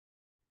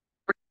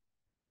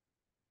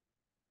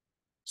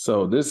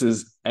So this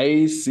is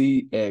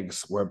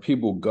ACX, where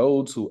people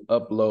go to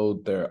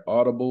upload their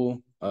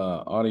Audible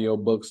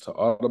audiobooks to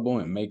Audible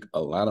and make a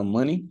lot of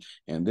money.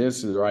 And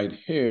this is right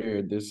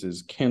here. This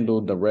is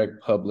Kindle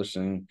Direct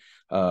Publishing,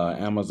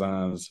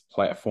 Amazon's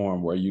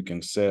platform where you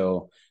can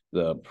sell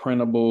the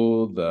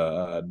printable,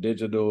 the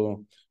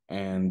digital,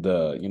 and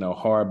the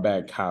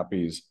hardback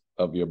copies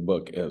of your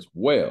book as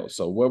well.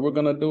 So what we're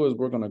gonna do is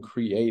we're gonna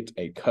create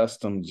a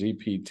custom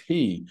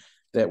GPT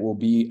that will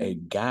be a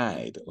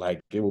guide,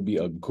 like it will be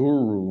a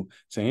guru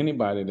to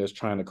anybody that's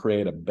trying to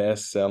create a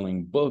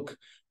best-selling book,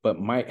 but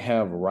might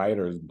have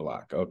writer's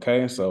block.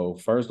 Okay, so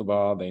first of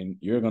all,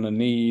 you're gonna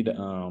need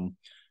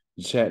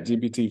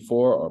ChatGPT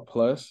 4 or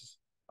plus.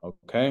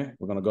 Okay,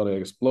 we're gonna go to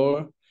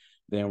Explore.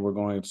 Then we're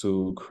going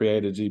to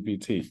create a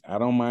GPT. I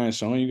don't mind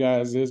showing you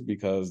guys this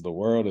because the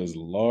world is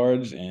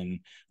large, and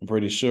I'm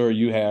pretty sure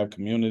you have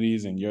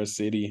communities in your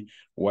city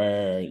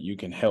where you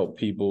can help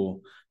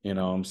people. You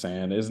know what I'm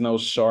saying? There's no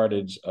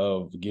shortage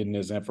of getting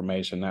this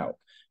information out.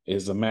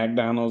 Is a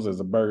McDonald's, is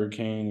a Burger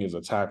King, is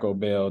a Taco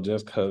Bell.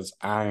 Just because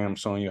I am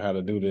showing you how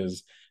to do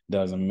this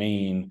doesn't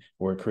mean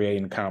we're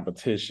creating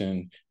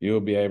competition.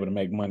 You'll be able to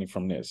make money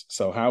from this.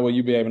 So how will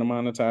you be able to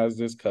monetize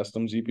this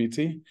custom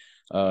GPT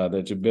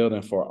that you're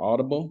building for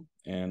Audible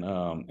and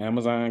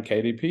Amazon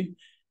KDP?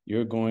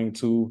 You're going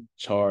to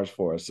charge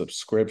for a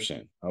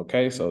subscription.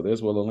 Okay, so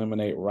this will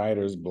eliminate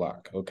writer's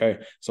block. Okay,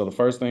 so the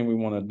first thing we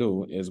want to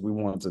do is we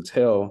want to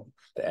tell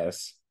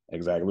that's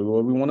exactly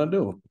what we want to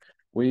do.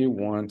 We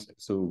want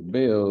to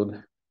build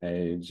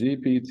a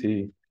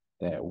GPT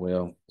that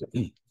will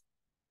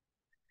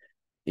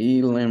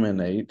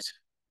eliminate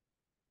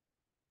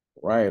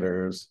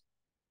writer's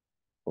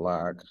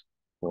block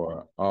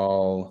for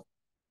all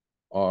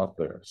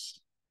authors.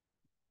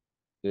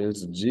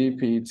 This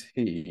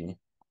GPT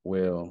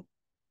will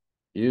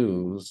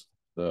use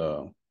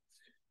the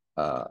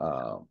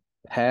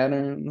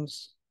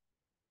patterns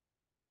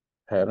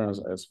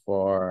as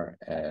far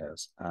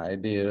as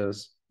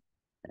ideas,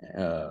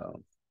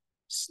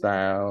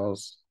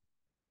 styles,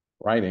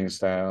 writing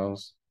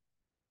styles,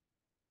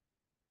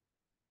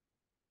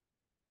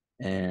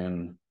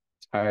 and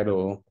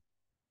title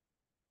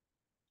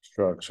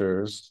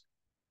structures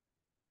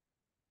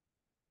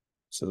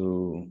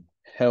to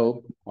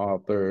help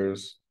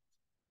authors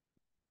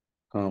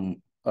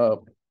come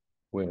up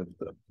with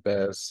the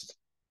best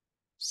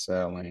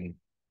selling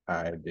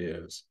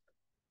ideas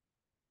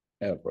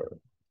ever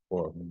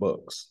for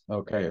books.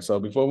 Okay, so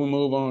before we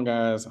move on,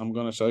 guys, I'm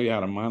going to show you how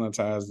to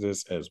monetize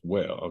this as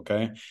well.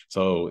 Okay,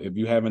 so if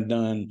you haven't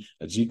done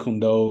a G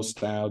Kundo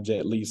style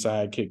Jet Li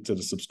sidekick to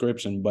the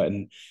subscription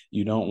button,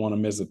 you don't want to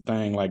miss a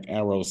thing like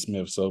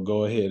Aerosmith. So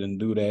go ahead and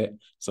do that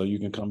so you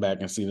can come back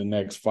and see the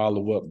next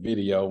follow-up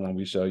video when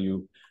we show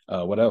you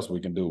what else we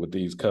can do with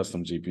these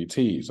custom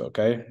GPTs.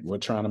 Okay, we're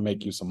trying to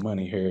make you some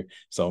money here,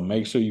 so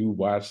make sure you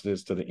watch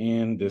this to the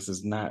end. This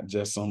is not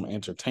just some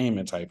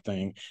entertainment type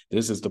thing.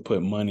 This is to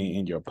put money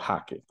in your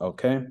pocket.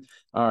 Okay,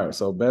 all right,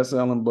 so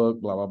best-selling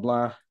book, blah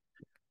blah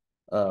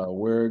blah.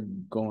 We're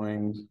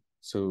going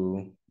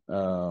to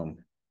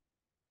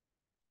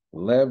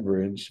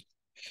leverage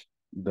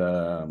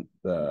the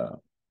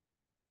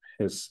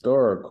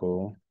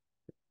historical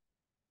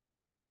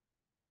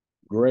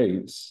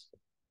greats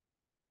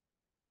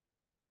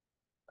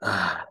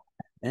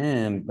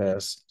and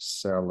best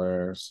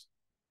sellers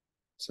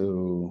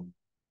to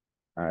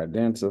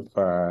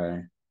identify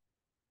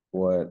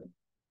what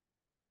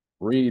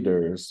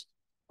readers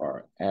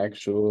are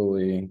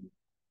actually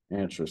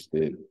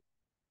interested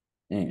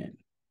in.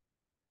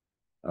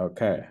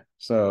 Okay,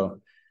 so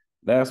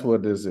that's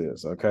what this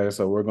is. Okay,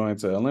 so we're going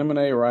to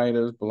eliminate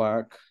writer's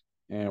block,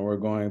 and we're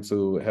going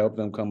to help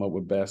them come up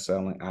with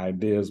best-selling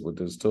ideas with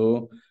this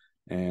tool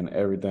and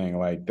everything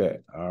like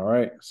that. All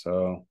right,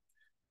 so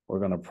we're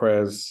going to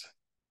press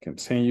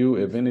continue.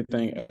 If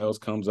anything else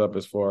comes up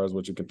as far as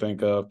what you can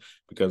think of,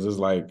 because it's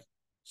like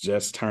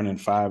just turning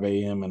 5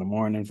 a.m. in the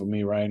morning for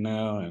me right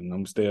now, and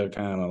I'm still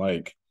kind of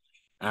like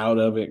out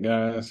of it,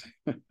 guys.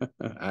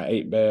 I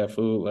ate bad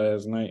food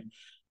last night,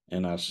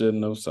 and I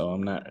shouldn't have, so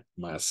I'm not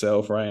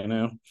myself right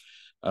now.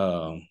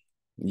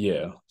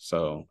 Yeah,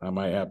 so I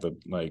might have to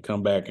like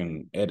come back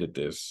and edit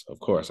this. Of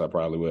course, I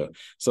probably will.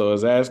 So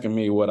it's asking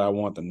me what I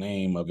want the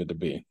name of it to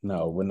be.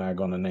 No, we're not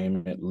going to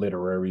name it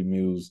Literary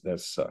Muse.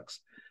 That sucks.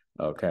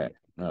 Okay,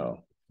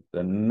 no.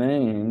 The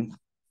name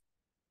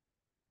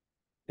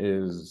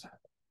is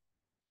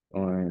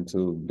going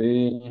to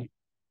be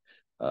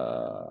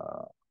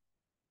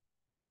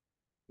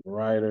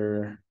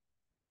writer.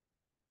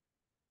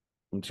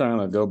 I'm trying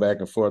to go back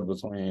and forth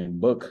between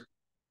book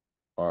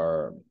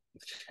or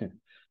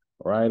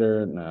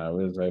writer. No,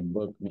 it was a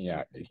book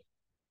Miyagi.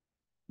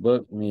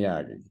 Book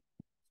Miyagi.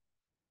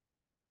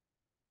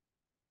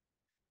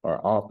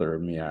 Or author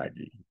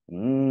Miyagi.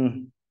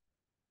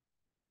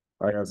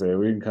 Like I said,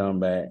 we can come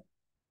back.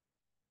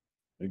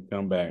 We can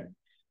come back.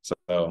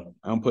 So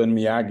I'm putting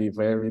Miyagi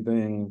for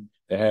everything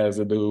that has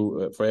to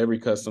do, for every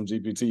custom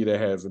GPT that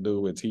has to do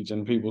with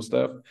teaching people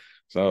stuff.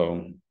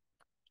 So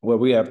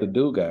what we have to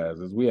do, guys,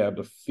 is we have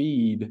to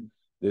feed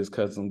this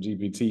custom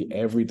GPT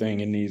everything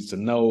it needs to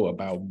know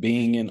about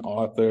being an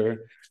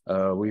author.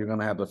 We're going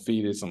to have to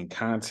feed it some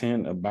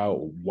content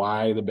about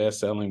why the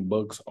best-selling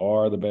books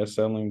are the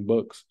best-selling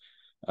books.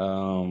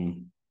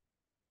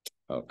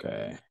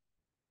 Okay.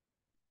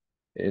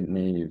 It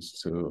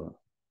needs to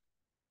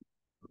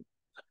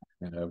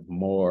have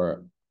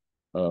more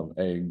of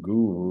a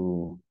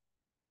guru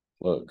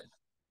look.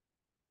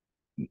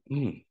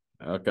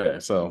 Okay,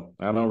 so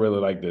I don't really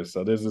like this.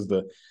 So this is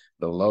the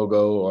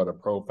logo or the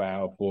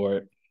profile for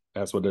it.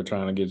 That's what they're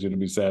trying to get you to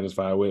be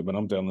satisfied with, but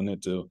I'm telling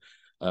it to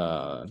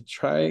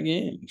try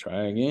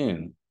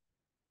again.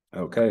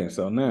 Okay,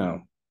 so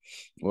now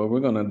what we're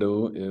gonna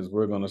do is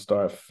we're gonna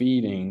start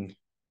feeding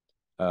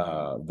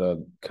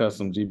the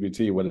custom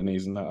GPT what it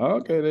needs to know.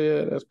 Okay,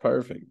 yeah, that's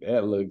perfect.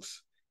 That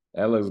looks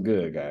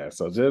good, guys.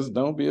 So just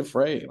don't be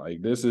afraid.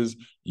 Like, this is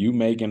you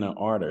making an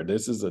order.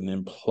 This is an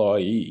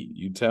employee.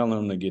 You tell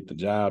them to get the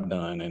job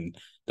done and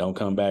don't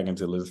come back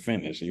until it's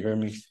finished. You hear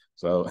me?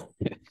 So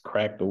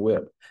crack the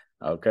whip.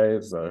 Okay,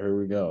 so here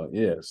we go.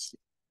 Yes,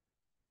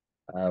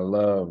 I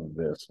love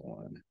this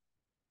one.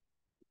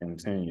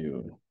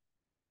 Continue,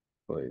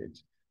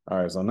 please. All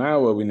right, so now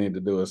what we need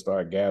to do is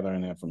start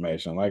gathering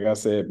information. Like I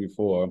said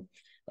before,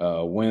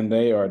 when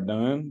they are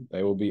done,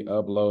 they will be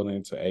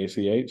uploading to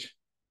ACX,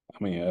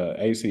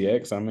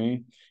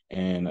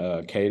 and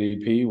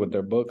KDP with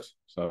their books.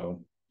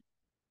 So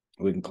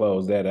we can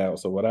close that out.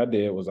 So what I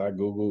did was I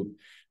Googled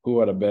who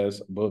are the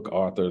best book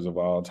authors of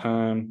all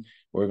time.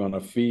 We're going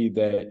to feed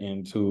that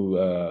into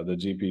the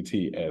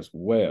GPT as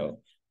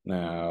well.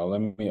 Now, let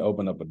me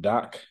open up a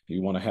doc.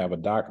 You want to have a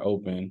doc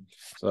open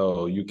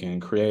so you can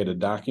create a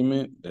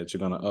document that you're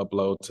going to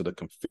upload to the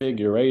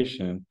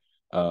configuration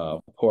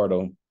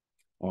portal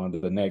on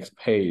the next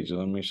page.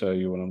 Let me show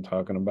you what I'm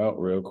talking about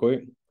real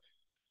quick.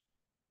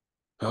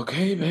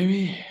 Okay,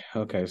 baby.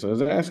 Okay, so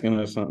it's asking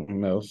us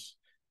something else.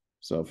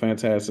 So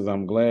fantastic.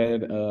 I'm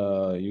glad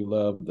you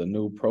love the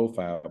new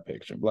profile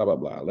picture, blah, blah,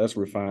 blah. Let's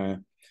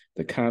refine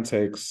the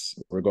context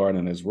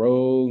regarding his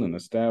role and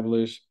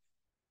establish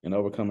and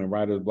overcoming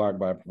writer's block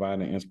by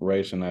providing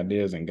inspiration,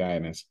 ideas, and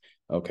guidance.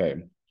 Okay.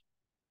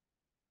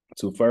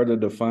 To further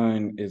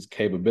define its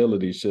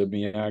capabilities, should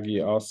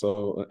Miyagi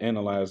also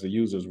analyze the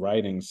user's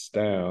writing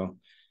style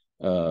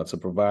to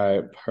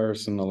provide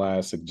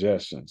personalized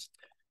suggestions?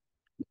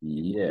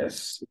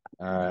 Yes.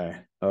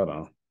 Hold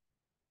on.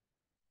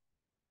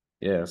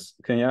 Yes.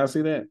 Can y'all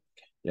see that?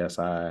 Yes,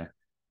 I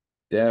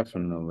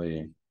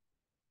definitely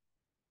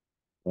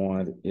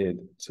want it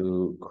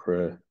to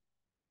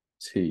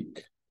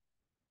critique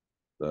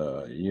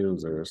the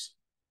user's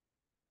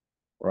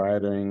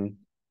writing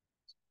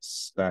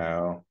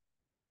style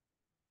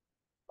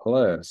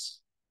plus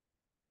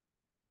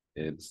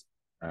its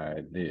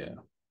idea.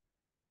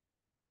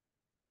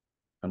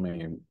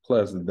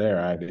 Plus their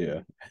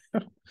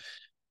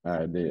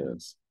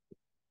ideas.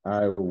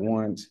 I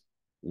want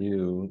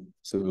you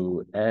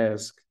to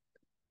ask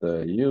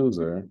the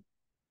user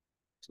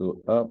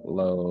to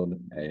upload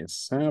a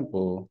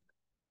sample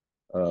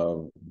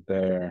of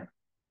their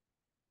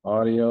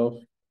audio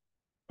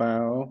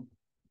file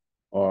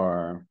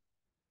or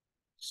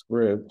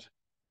script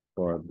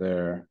for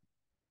their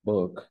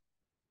book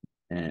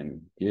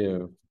and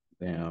give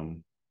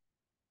them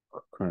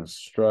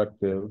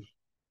constructive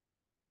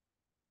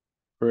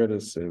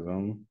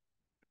criticism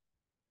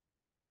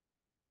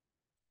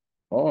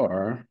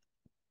or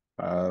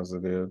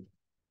positive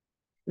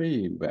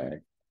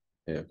feedback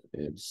if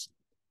it's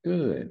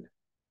good.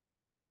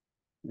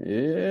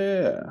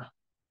 Yeah.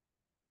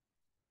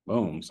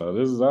 Boom. So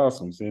this is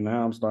awesome. See,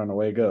 now I'm starting to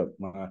wake up.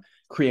 My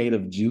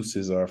creative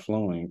juices are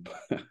flowing.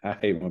 I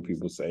hate when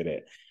people say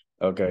that.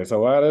 Okay, so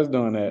while that's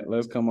doing that,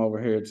 let's come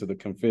over here to the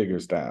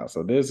configure style.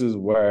 So this is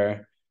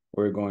where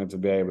we're going to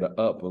be able to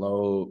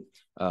upload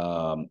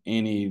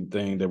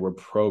anything that we're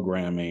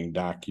programming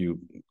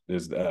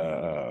there's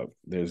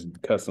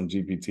custom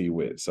GPT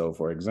with. So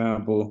for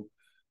example,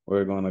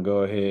 we're going to go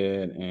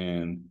ahead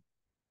and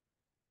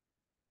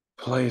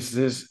place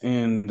this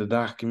in the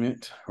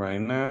document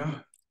right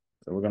now.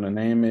 So we're going to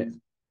name it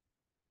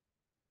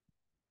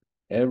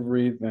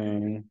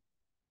Everything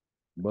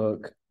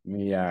Book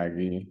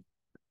Miyagi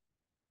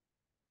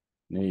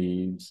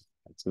Needs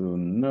to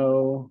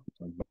Know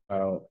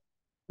About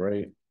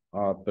Great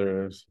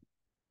Authors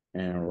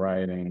and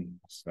Writing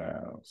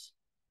Styles.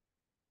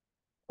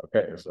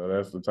 Okay, so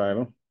that's the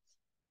title.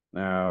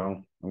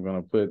 Now I'm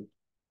going to put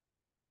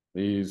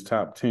these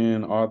top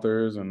 10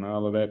 authors and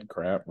all of that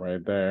crap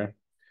right there.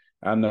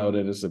 I know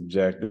that it's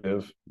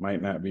subjective,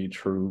 might not be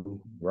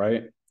true,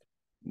 right?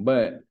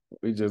 But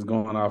we just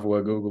going off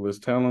what Google is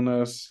telling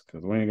us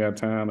because we ain't got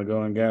time to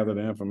go and gather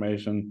the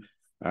information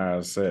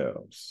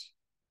ourselves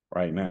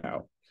right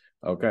now.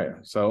 Okay,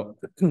 so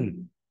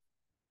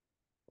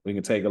we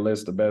can take a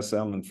list of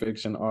best-selling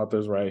fiction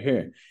authors right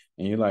here.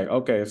 And you're like,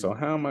 okay, so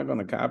how am I going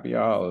to copy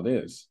all of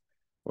this?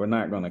 We're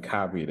not going to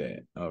copy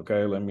that.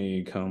 Okay, let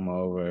me come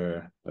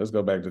over. Let's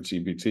go back to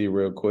GPT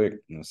real quick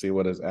and see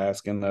what it's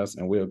asking us.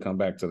 And we'll come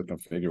back to the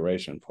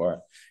configuration part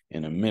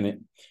in a minute.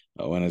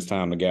 when it's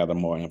time to gather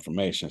more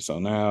information. So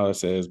now it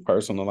says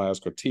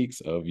personalized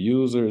critiques of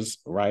users'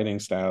 writing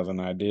styles and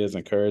ideas,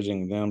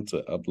 encouraging them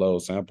to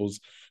upload samples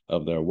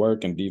of their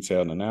work and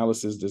detailed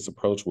analysis. This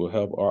approach will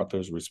help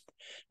authors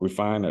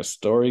refine their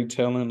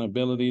storytelling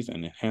abilities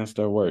and enhance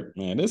their work.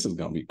 Man, this is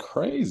gonna be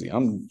crazy.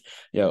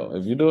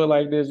 If you do it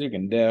like this, you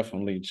can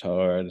definitely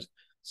charge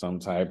some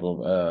type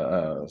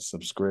of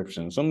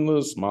subscription, some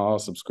little small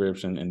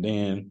subscription, and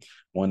then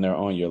when they're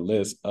on your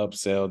list,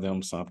 upsell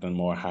them something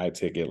more high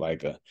ticket,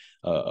 like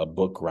a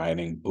book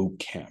writing boot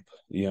camp.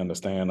 You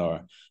understand,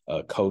 or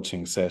a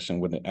coaching session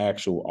with an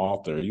actual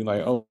author. You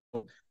like, oh,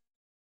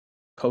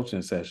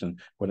 coaching session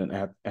with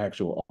an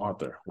actual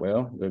author.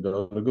 Well, we'll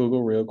go to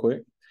Google real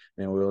quick,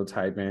 then we'll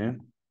type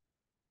in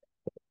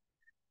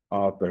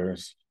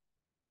authors,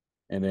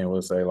 and then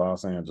we'll say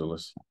Los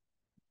Angeles.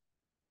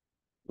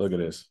 Look at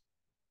this.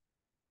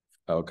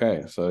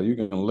 Okay, so you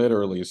can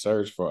literally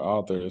search for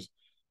authors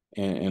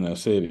in a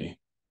city,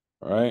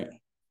 right?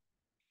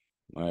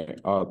 Like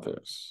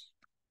authors.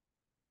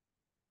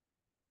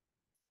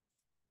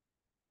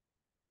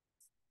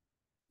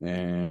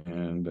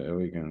 And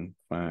we can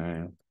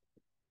find,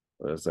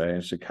 let's say,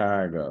 in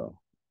Chicago.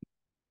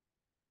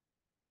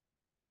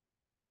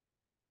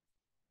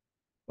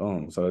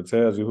 Boom. So it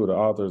tells you who the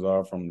authors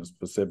are from the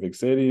specific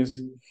cities.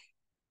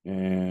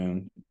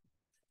 And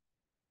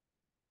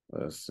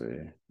let's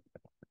see.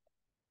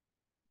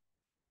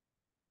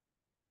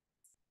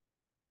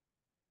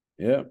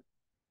 Yep.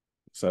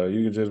 So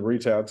you can just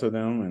reach out to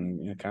them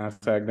and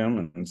contact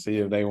them and see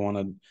if they want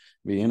to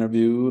be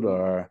interviewed,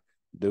 or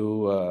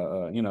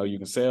do you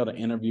can sell the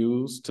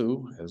interviews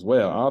too as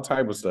well. All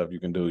type of stuff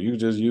you can do. You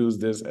just use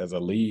this as a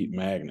lead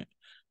magnet,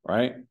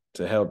 right?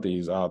 To help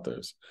these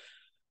authors.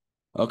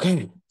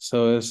 Okay.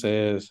 So it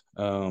says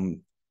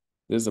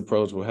this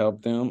approach will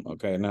help them.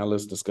 Okay, now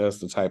let's discuss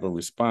the type of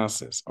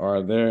responses.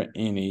 Are there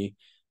any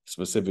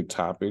specific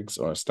topics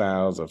or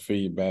styles of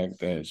feedback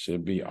that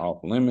should be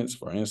off limits?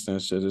 For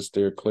instance, should it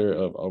steer clear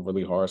of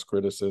overly harsh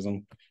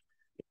criticism?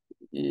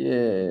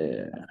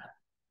 Yeah,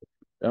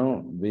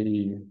 don't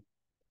be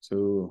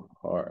too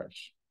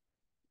harsh.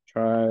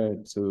 Try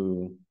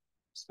to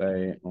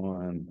stay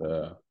on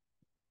the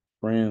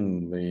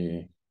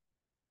friendly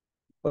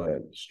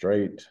but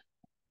straightforward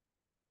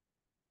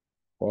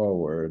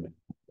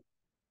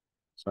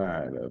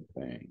side of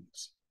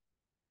things.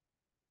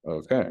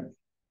 Okay.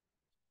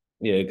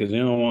 Yeah, because you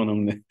don't want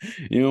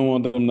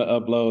them to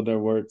upload their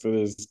work to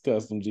this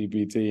custom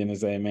GPT and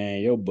say,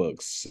 "Man, your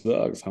book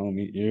sucks,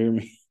 homie." You hear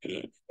me?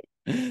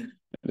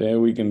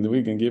 Then we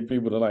can get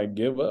people to like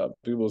give up.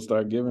 People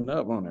start giving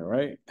up on it,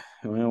 right?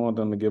 We don't want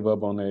them to give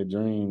up on their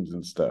dreams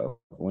and stuff.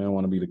 We don't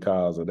want to be the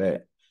cause of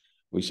that.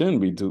 We shouldn't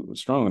be too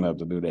strong enough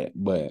to do that,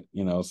 but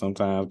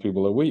sometimes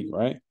people are weak,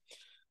 right?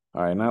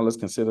 All right, now let's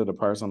consider the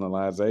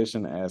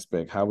personalization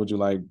aspect. How would you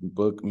like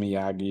Book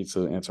Miyagi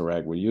to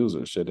interact with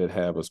users? Should it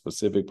have a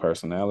specific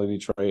personality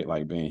trait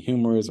like being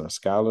humorous or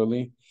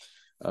scholarly?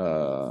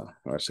 Or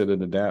should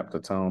it adapt the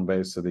tone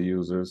based to the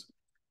user's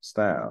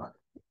style?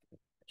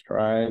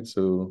 Try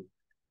to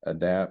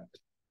adapt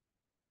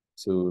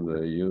to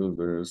the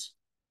user's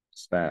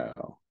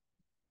style,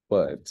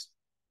 but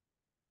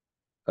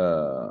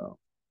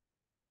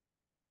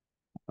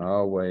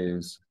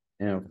always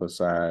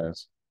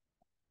emphasize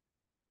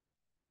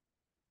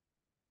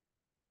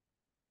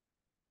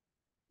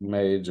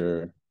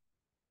major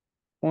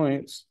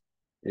points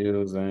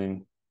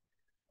using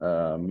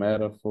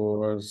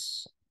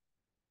metaphors,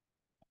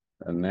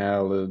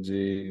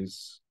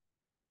 analogies,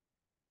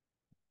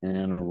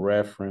 and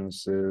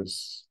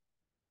references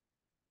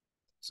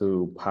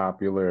to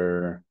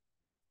popular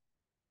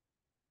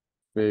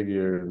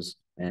figures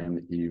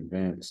and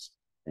events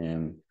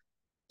in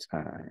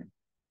time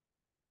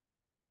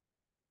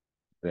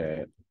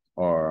that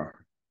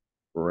are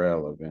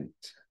relevant.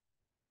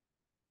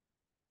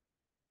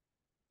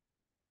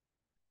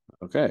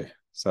 Okay.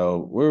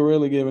 So we're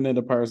really giving it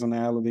a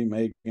personality,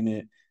 making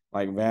it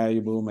like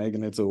valuable,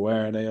 making it to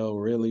where they'll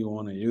really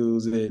want to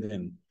use it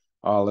and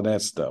all of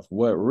that stuff.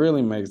 What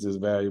really makes this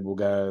valuable,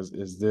 guys,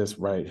 is this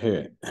right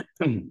here.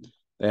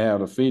 They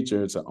have a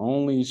feature to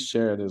only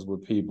share this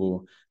with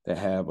people that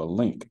have a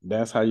link.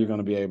 That's how you're going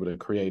to be able to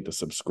create the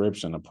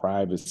subscription, a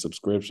private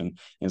subscription,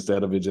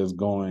 instead of it just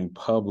going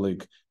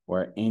public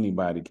where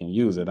anybody can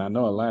use it. I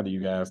know a lot of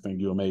you guys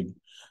think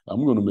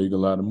I'm going to make a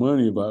lot of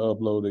money if I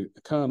upload it,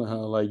 kind of how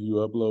like you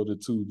upload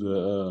it to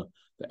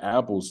the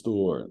Apple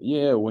store.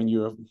 Yeah,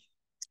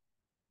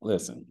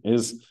 listen,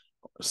 it's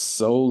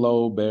so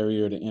low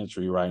barrier to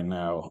entry right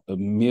now. A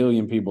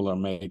million people are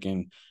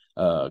making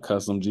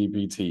custom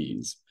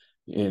GPTs.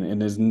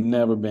 And there's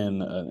never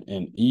been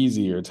an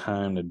easier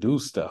time to do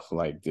stuff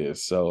like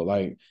this. So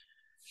like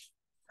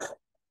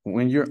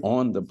when you're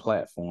on the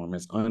platform,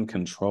 it's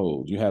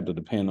uncontrolled. You have to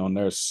depend on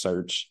their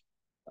search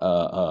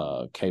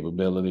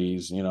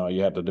capabilities. You know,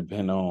 you have to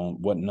depend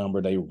on what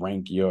number they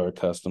rank your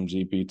custom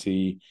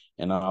GPT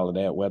and all of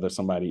that, whether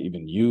somebody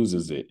even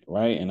uses it,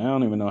 right? And I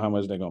don't even know how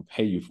much they're gonna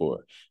pay you for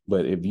it.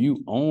 But if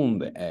you own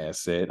the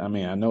asset, I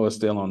mean, I know it's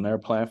still on their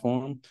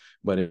platform,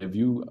 but if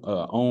you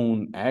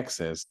own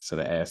access to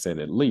the asset,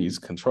 at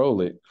least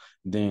control it,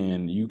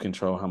 then you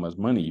control how much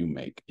money you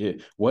make.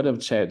 What if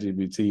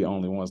ChatGPT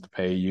only wants to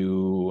pay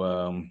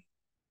you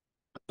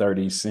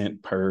 30 cents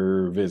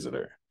per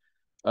visitor?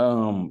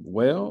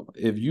 Well,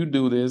 if you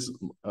do this,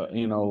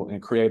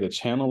 and create a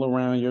channel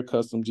around your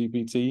custom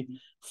GPT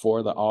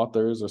for the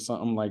authors or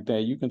something like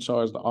that, you can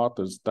charge the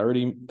authors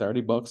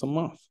 30 bucks a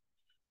month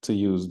to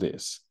use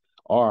this.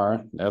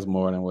 Or that's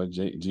more than what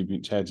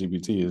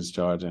ChatGPT is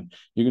charging.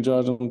 You can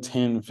charge them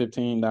 $10,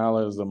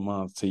 $15 a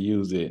month to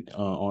use it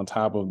on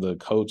top of the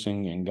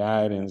coaching and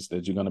guidance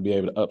that you're going to be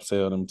able to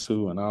upsell them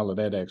to and all of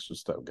that extra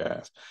stuff,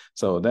 guys.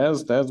 So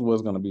that's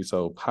what's going to be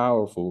so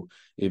powerful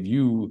if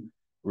you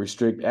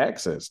restrict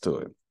access to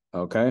it.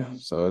 Okay.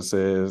 So it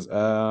says,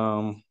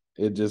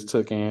 it just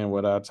took in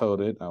what I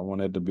told it I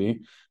wanted to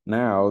be.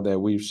 Now that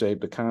we've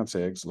shaped the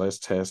context, let's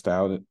test it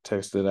out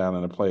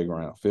in the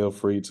playground. Feel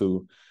free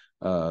to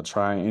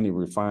try any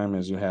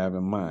refinements you have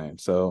in mind.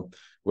 So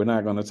we're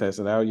not going to test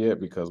it out yet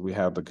because we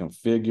have to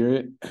configure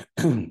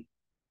it.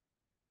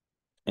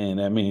 And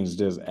that means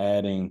just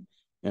adding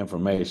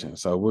information.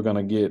 So we're going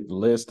to get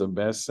list of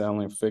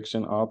best-selling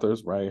fiction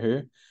authors right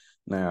here.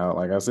 Now,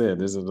 like I said,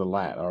 this is a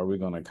lot. Are we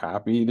going to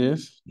copy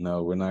this?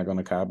 No, we're not going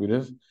to copy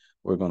this.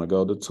 We're going to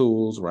go to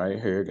tools right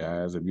here,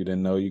 guys. If you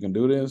didn't know you can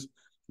do this,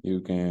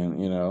 you can,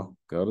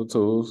 go to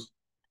tools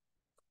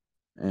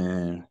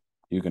and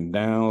you can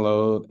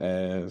download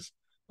as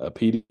a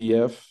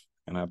PDF.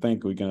 And I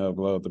think we can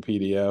upload the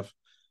PDF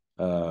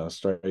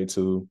straight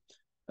to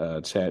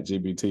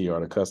ChatGPT or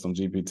the custom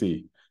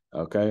GPT.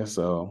 Okay,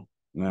 so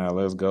now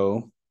let's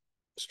go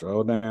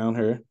scroll down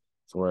here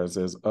to where it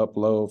says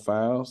upload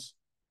files.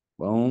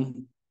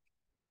 Boom.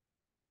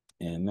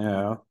 And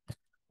now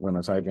we're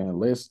going to type in a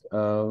list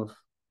of,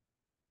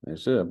 it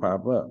should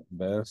pop up,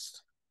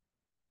 best.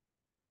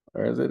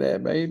 Where is it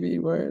at, baby?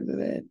 Where is it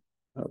at?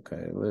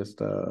 Okay,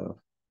 list of,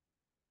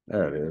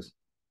 there it is.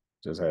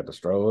 Just had to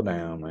scroll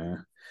down,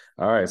 man.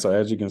 All right, so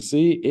as you can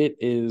see, it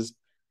is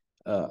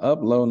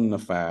uploading the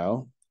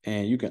file,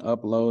 and you can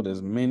upload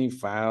as many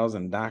files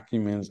and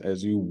documents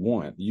as you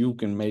want. You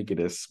can make it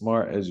as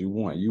smart as you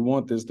want. You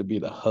want this to be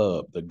the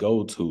hub, the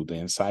go-to, the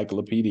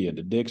encyclopedia,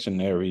 the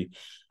dictionary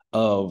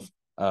of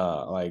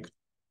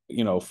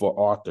for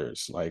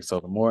authors. Like, so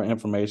the more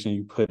information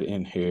you put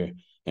in here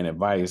and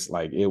advice,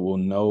 like, it will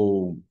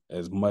know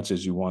as much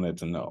as you want it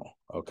to know.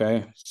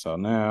 Okay, so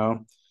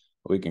now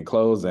we can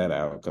close that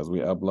out because we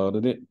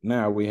uploaded it.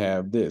 Now we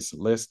have this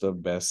list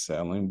of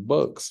best-selling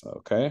books.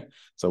 Okay,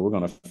 so we're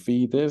going to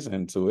feed this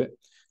into it.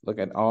 Look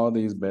at all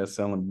these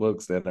best-selling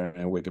books that are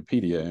in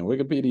Wikipedia, and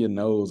Wikipedia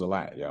knows a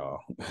lot,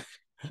 y'all.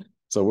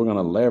 So we're going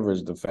to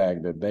leverage the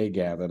fact that they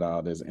gathered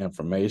all this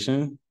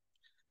information,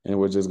 and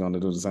we're just going to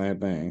do the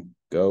same thing.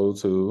 Go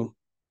to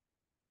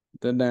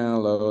the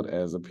download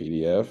as a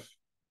PDF.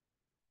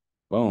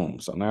 Boom.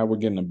 So now we're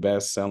getting the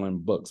best-selling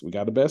books. We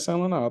got the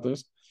best-selling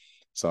authors.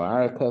 So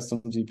our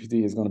custom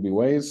GPT is going to be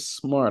way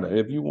smarter.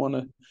 If you want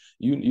to,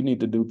 you need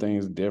to do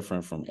things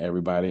different from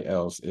everybody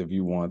else if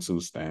you want to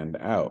stand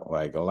out.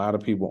 Like, a lot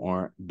of people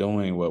aren't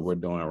doing what we're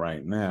doing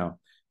right now.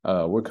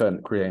 We're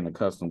creating a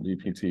custom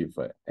GPT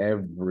for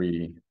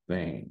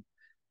everything.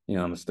 You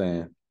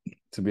understand?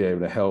 To be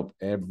able to help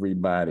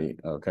everybody.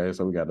 Okay,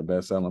 so we got the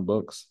best-selling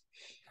books.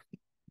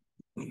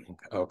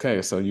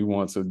 Okay, so you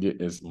want to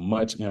get as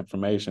much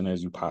information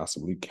as you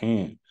possibly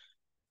can.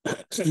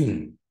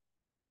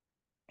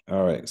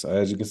 All right, so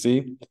as you can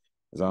see,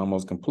 it's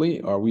almost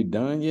complete. Are we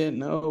done yet?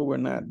 No, we're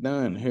not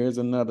done. Here's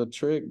another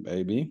trick,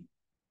 baby.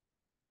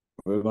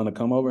 We're going to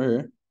come over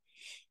here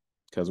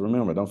because,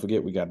 remember, don't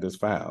forget we got this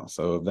file.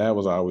 So if that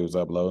was all we was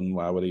uploading,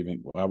 why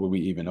would we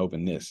even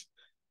open this?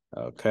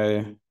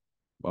 Okay,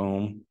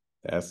 boom.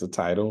 That's the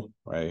title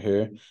right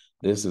here.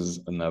 This is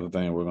another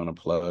thing we're going to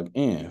plug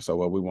in. So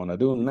what we want to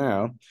do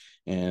now,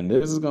 and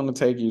this is going to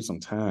take you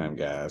some time,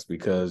 guys,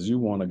 because you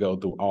want to go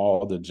through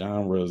all the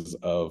genres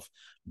of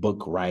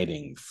book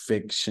writing,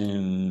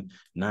 fiction,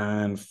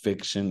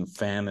 nonfiction,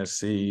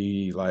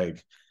 fantasy,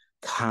 like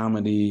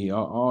comedy,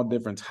 all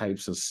different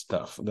types of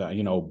stuff,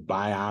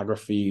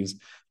 biographies,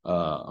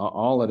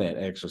 all of that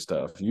extra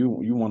stuff. You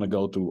want to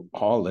go through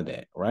all of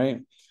that, right?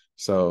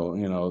 So,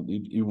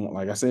 you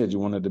like I said, you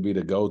want it to be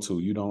the go-to.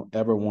 You don't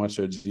ever want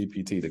your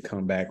GPT to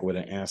come back with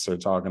an answer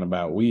talking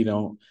about, we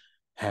don't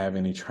have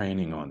any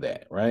training on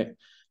that, right?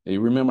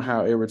 You remember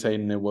how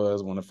irritating it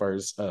was when the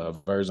first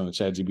version of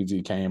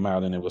ChatGPT came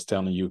out and it was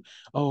telling you,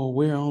 oh,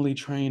 we're only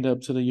trained up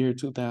to the year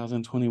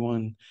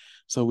 2021,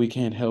 so we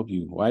can't help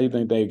you. Why do you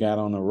think they got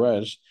on a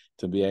rush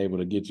to be able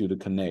to get you to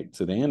connect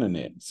to the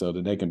internet so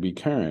that they can be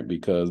current?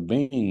 Because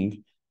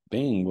Bing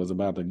was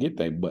about to get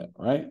their butt,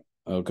 right?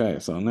 Okay,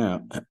 so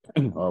now,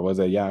 or was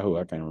that Yahoo?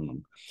 I can't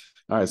remember.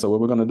 All right, so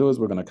what we're going to do is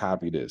we're going to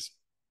copy this.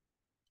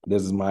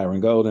 This is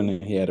Myron Golden,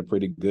 and he had a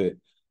pretty good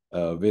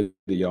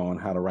video on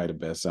how to write a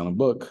best-selling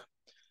book.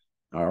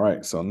 All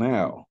right, so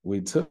now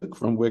we took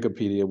from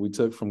Wikipedia, we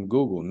took from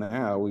Google.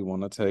 Now we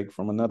want to take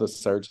from another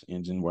search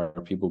engine where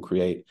people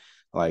create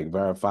like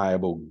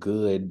verifiable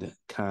good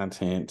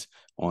content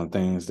on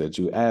things that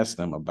you ask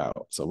them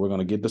about. So we're going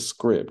to get the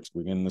script.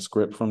 We're getting the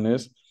script from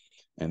this,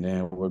 and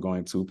then we're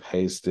going to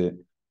paste it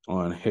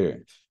on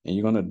here. And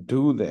you're going to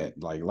do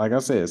that. Like I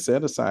said,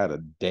 set aside a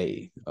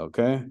day,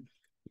 okay?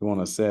 You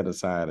want to set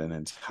aside an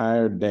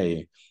entire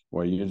day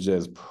where you're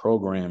just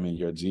programming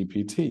your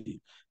GPT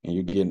and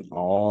you're getting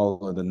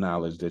all of the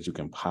knowledge that you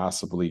can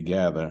possibly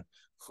gather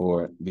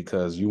for it,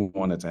 because you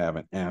want it to have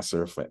an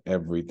answer for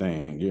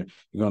everything. You're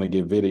going to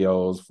get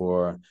videos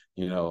for,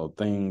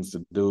 things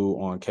to do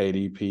on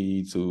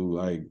KDP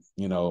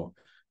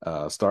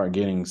to start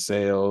getting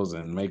sales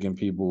and making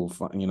people,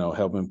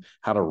 helping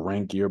how to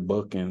rank your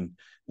book and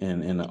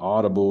the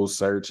Audible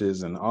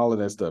searches and all of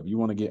that stuff. You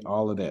want to get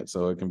all of that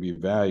so it can be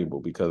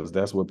valuable, because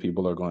that's what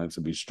people are going to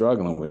be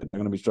struggling with. They're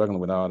going to be struggling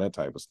with all that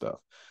type of stuff.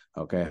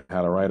 Okay,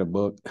 how to write a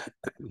book.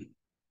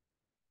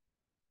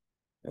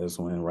 This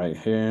one right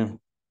here.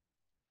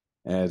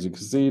 As you can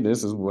see,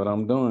 this is what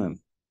I'm doing.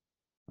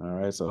 All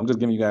right, so I'm just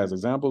giving you guys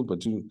examples,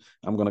 but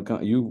I'm gonna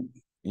come.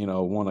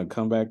 Want to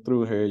come back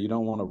through here. You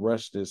don't want to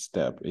rush this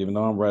step, even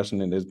though I'm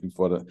rushing it.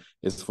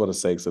 It's for the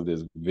sakes of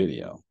this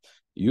video.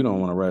 You don't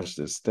want to rush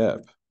this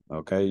step.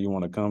 Okay, you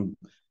want to come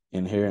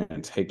in here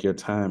and take your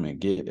time and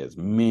get as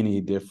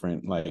many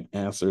different like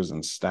answers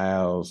and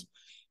styles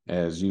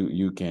as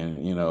you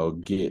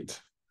can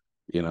get.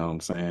 You know what I'm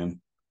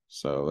saying?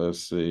 So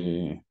let's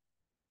see.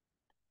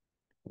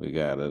 We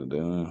gotta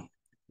do,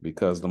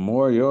 because the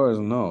more yours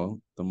know,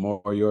 the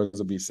more yours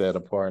will be set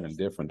apart and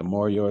different. The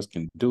more yours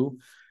can do.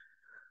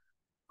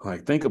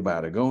 Like, think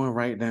about it. Go and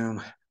write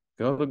down,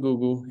 go to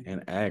Google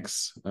and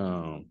ask,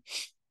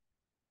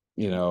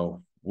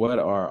 what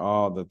are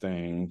all the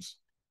things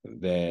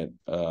that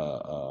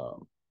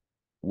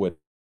would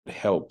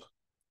help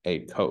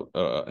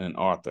an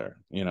author.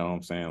 You know what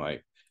I'm saying?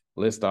 Like,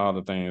 list all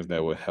the things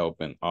that would help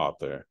an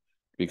author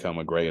become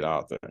a great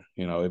author.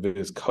 If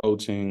it's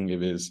coaching,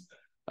 if it's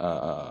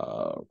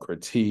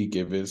critique,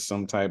 if it's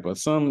some type of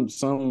some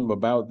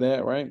about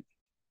that, right?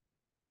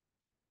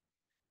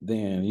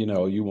 Then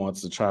you want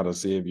to try to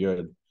see if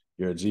your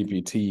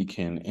GPT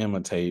can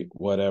imitate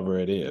whatever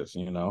it is.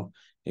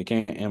 It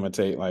can't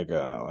imitate like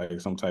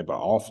some type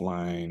of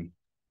offline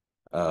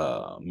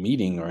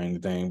meeting or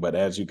anything, but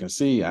as you can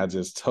see, I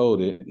just told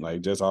it,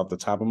 like, just off the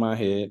top of my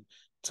head,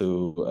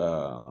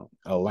 to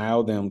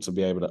allow them to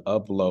be able to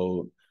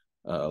upload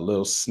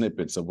little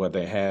snippets of what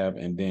they have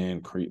and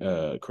then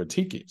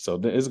critique it. So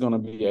it's going to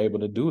be able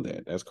to do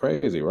that. That's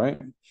crazy, right?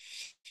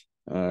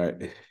 All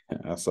right.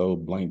 I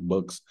sold blank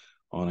books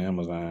on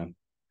Amazon.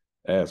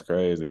 That's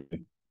crazy.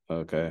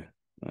 Okay.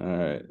 All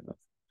right.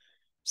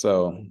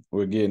 So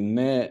we're getting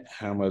that.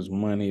 How much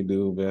money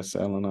do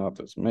best-selling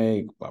authors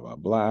make? Blah, blah,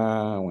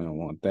 blah. We don't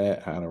want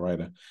that. How to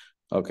write a...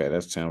 Okay,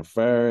 that's Tim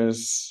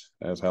Ferriss.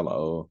 That's hella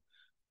old.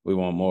 We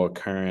want more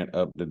current,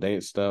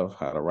 up-to-date stuff.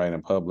 How to write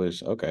and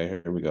publish. Okay,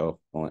 here we go.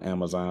 On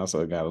Amazon, so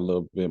it got a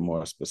little bit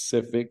more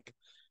specific.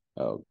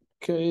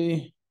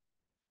 Okay.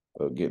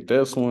 We'll get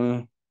this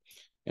one.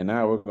 And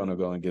now we're going to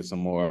go and get some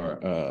more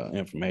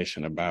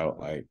information about,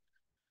 like,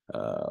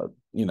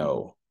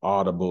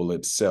 Audible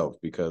itself,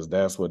 because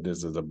that's what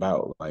this is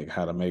about, like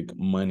how to make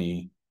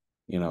money,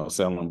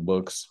 selling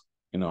books,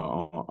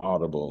 on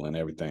Audible and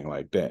everything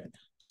like that.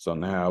 So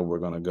now we're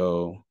going to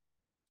go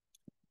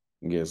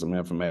and get some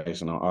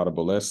information on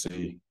Audible. Let's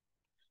see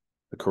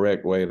the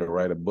correct way to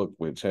write a book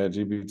with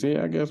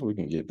ChatGPT. I guess we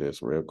can get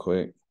this real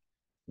quick.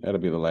 That'll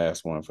be the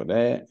last one for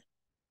that.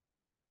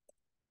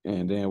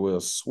 And then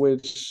we'll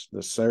switch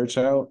the search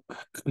out.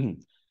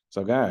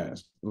 So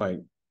guys, like,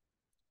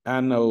 I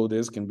know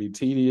this can be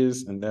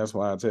tedious, and that's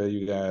why I tell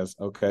you guys,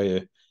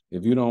 okay,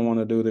 if you don't want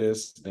to do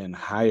this, then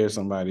hire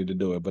somebody to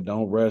do it, but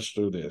don't rush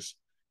through this.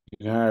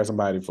 You can hire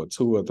somebody for $2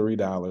 or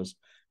 $3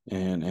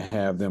 and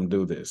have them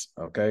do this,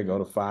 okay? Go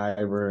to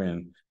Fiverr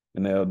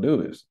and they'll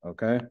do this,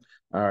 okay?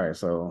 All right,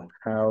 so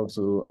how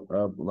to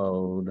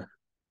upload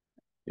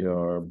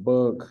your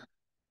book.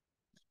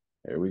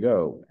 Here we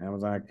go.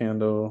 Amazon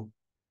Kindle,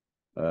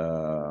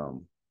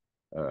 Amazon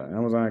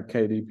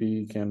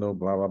KDP, Kindle,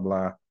 blah, blah,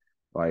 blah.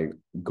 Like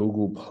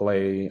Google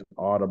Play,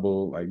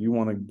 Audible, like you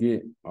want to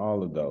get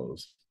all of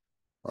those,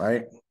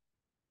 right?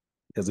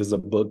 Because it's a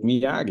book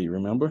Miyagi,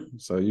 remember?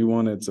 So you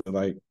wanted to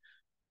like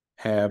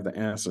have the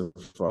answer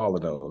for all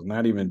of those,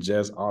 not even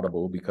just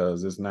Audible,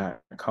 because it's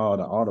not called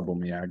an Audible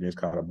Miyagi, it's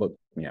called a book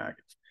Miyagi.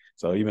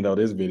 So even though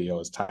this video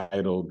is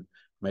titled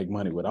 "Make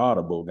Money with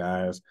Audible,"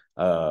 guys,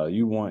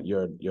 you want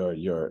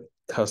your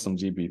custom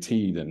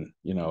GPT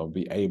to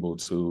be able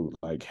to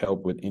like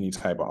help with any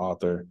type of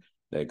author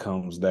that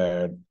comes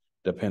there,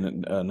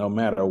 dependent no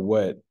matter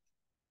what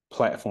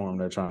platform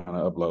they're trying to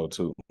upload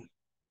to.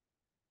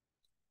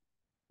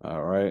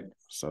 All right,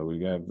 so we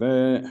got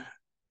that.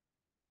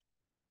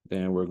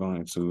 Then we're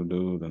going to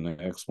do the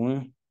next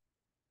one.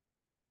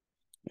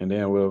 And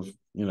then we'll,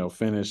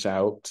 finish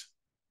out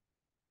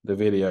the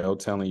video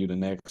telling you the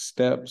next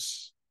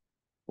steps.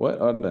 What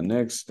are the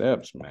next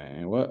steps,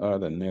 man? What are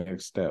the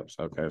next steps?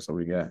 Okay, so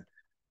we got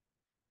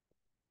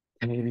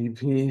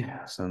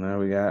ADP. So now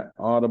we got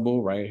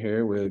Audible right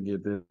here. We'll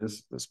get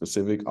this the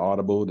specific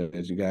Audible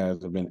that you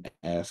guys have been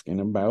asking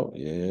about.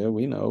 Yeah,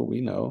 we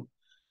know.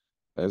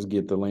 Let's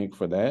get the link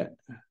for that.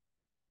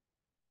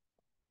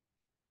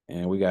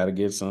 And we got to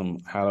get some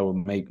how to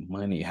make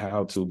money,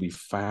 how to be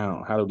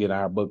found, how to get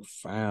our book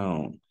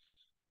found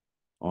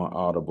on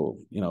Audible,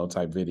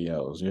 type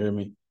videos. You hear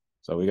me?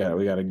 So we got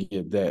to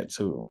get that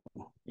too.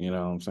 You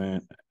know what I'm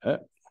saying?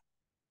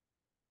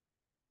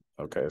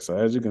 Okay, so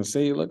as you can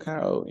see, look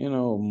how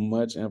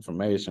much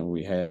information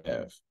we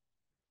have,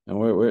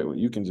 and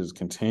you can just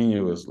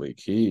continuously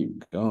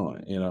keep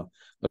going.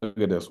 Look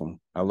at this one.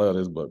 I love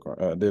this book,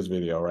 this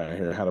video right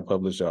here. How to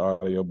publish your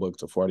audiobook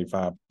to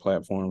 45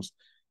 platforms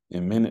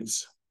in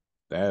minutes.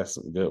 That's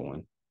a good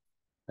one.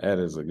 That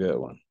is a good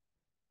one.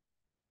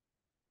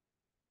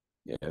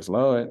 Yes,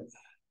 Lord.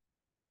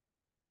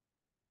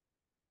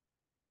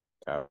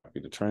 Copy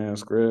the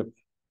transcript.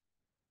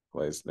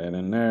 Place that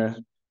in there.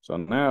 So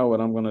now what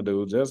I'm going to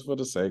do, just for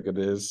the sake of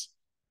this,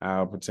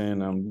 I'll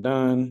pretend I'm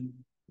done.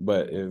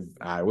 But if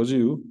I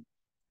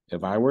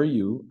were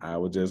you, I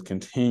would just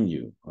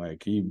continue. Like,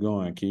 keep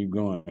going, keep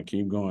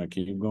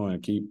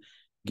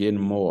getting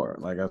more.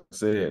 Like I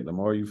said, the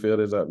more you fill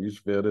this up, you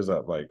should fill this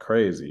up like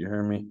crazy. You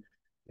hear me?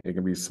 It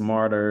can be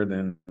smarter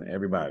than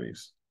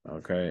everybody's.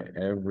 Okay,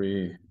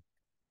 everything.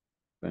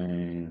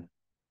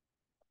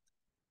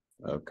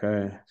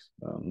 Okay,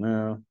 so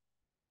now,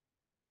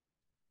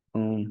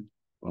 boom,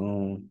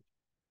 boom,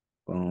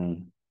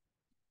 boom,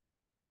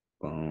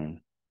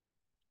 boom,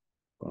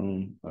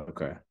 boom.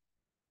 Okay.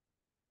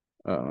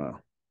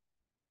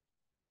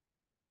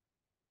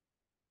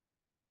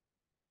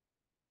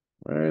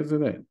 Where is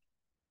it at?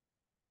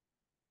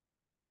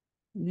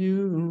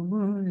 You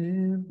are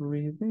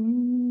everything.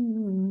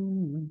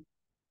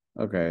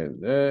 Okay,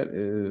 that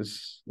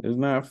is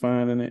not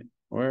finding it.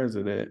 Where is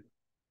it at?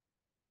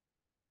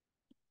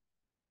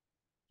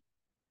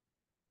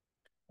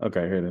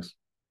 Okay, here it is.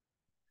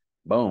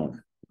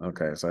 Boom.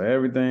 Okay, so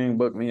everything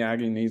Book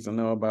Miyagi needs to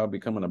know about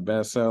becoming a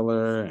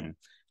bestseller and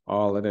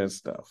all of that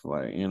stuff.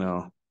 Like,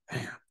 damn.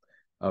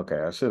 Okay,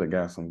 I should have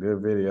got some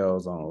good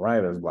videos on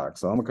writer's block.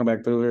 So I'm gonna come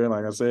back through here,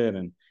 like I said,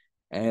 and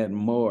add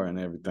more and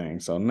everything.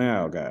 So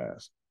now,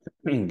 guys,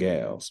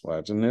 gals,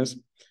 watching this,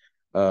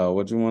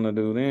 what you want to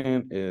do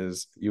then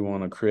is you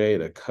want to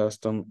create a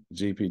custom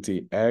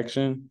GPT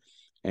action,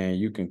 and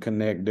you can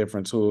connect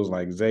different tools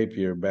like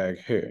Zapier back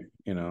here.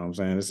 You know what I'm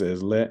saying? It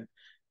says let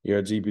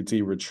your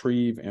GPT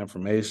retrieve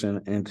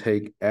information and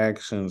take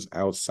actions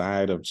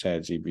outside of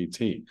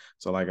ChatGPT.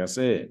 So like I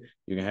said,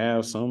 you can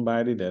have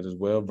somebody that is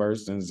well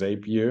versed in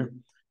Zapier.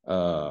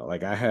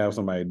 Like I have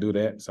somebody do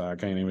that, so I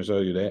can't even show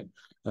you that.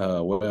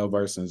 Well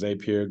versed in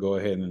Zapier, go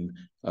ahead and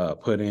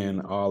put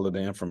in all of the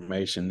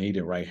information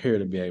needed right here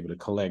to be able to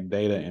collect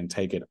data and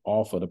take it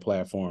off of the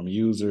platform.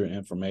 User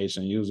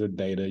information, user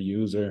data,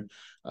 user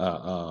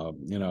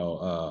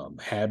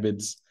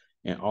habits,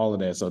 and all of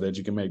that, so that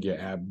you can make your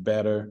app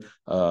better,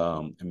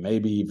 and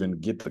maybe even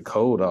get the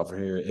code off of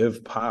here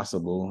if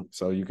possible,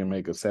 so you can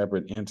make a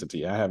separate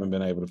entity. I haven't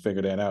been able to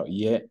figure that out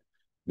yet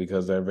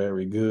because they're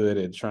very good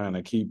at trying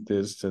to keep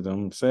this to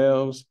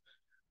themselves,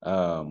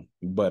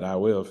 but I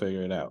will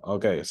figure it out.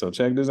 Okay, so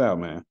check this out,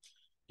 man.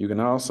 You can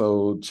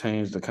also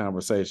change the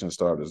conversation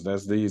starters.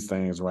 That's these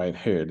things right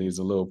here. These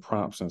are little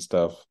prompts and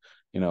stuff.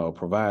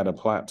 Provide a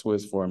plot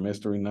twist for a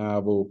mystery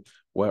novel.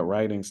 What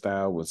writing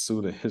style would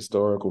suit a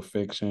historical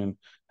fiction?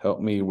 Help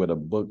me with a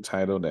book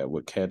title that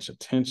would catch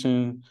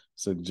attention.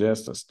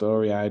 Suggest a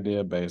story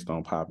idea based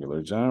on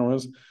popular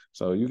genres.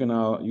 So you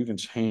can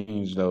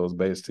change those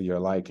based to your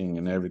liking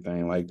and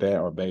everything like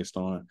that, or based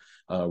on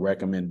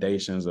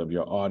recommendations of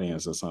your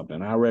audience or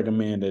something. I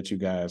recommend that you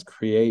guys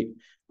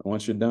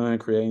once you're done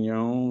creating your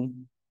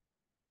own,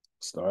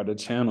 start a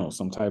channel,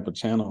 some type of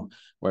channel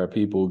where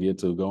people get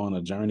to go on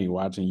a journey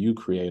watching you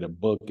create a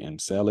book and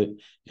sell it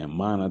and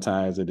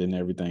monetize it and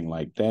everything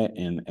like that.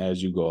 And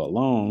as you go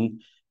along,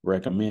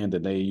 recommend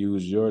that they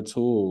use your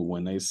tool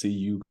when they see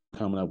you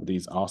coming up with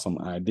these awesome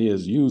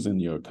ideas using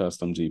your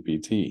custom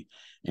GPT,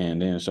 and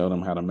then show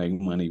them how to make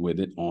money with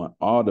it on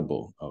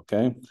Audible.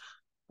 Okay.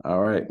 All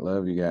right.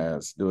 Love you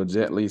guys. Do a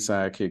Jet Li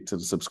sidekick to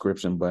the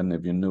subscription button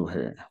if you're new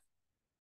here.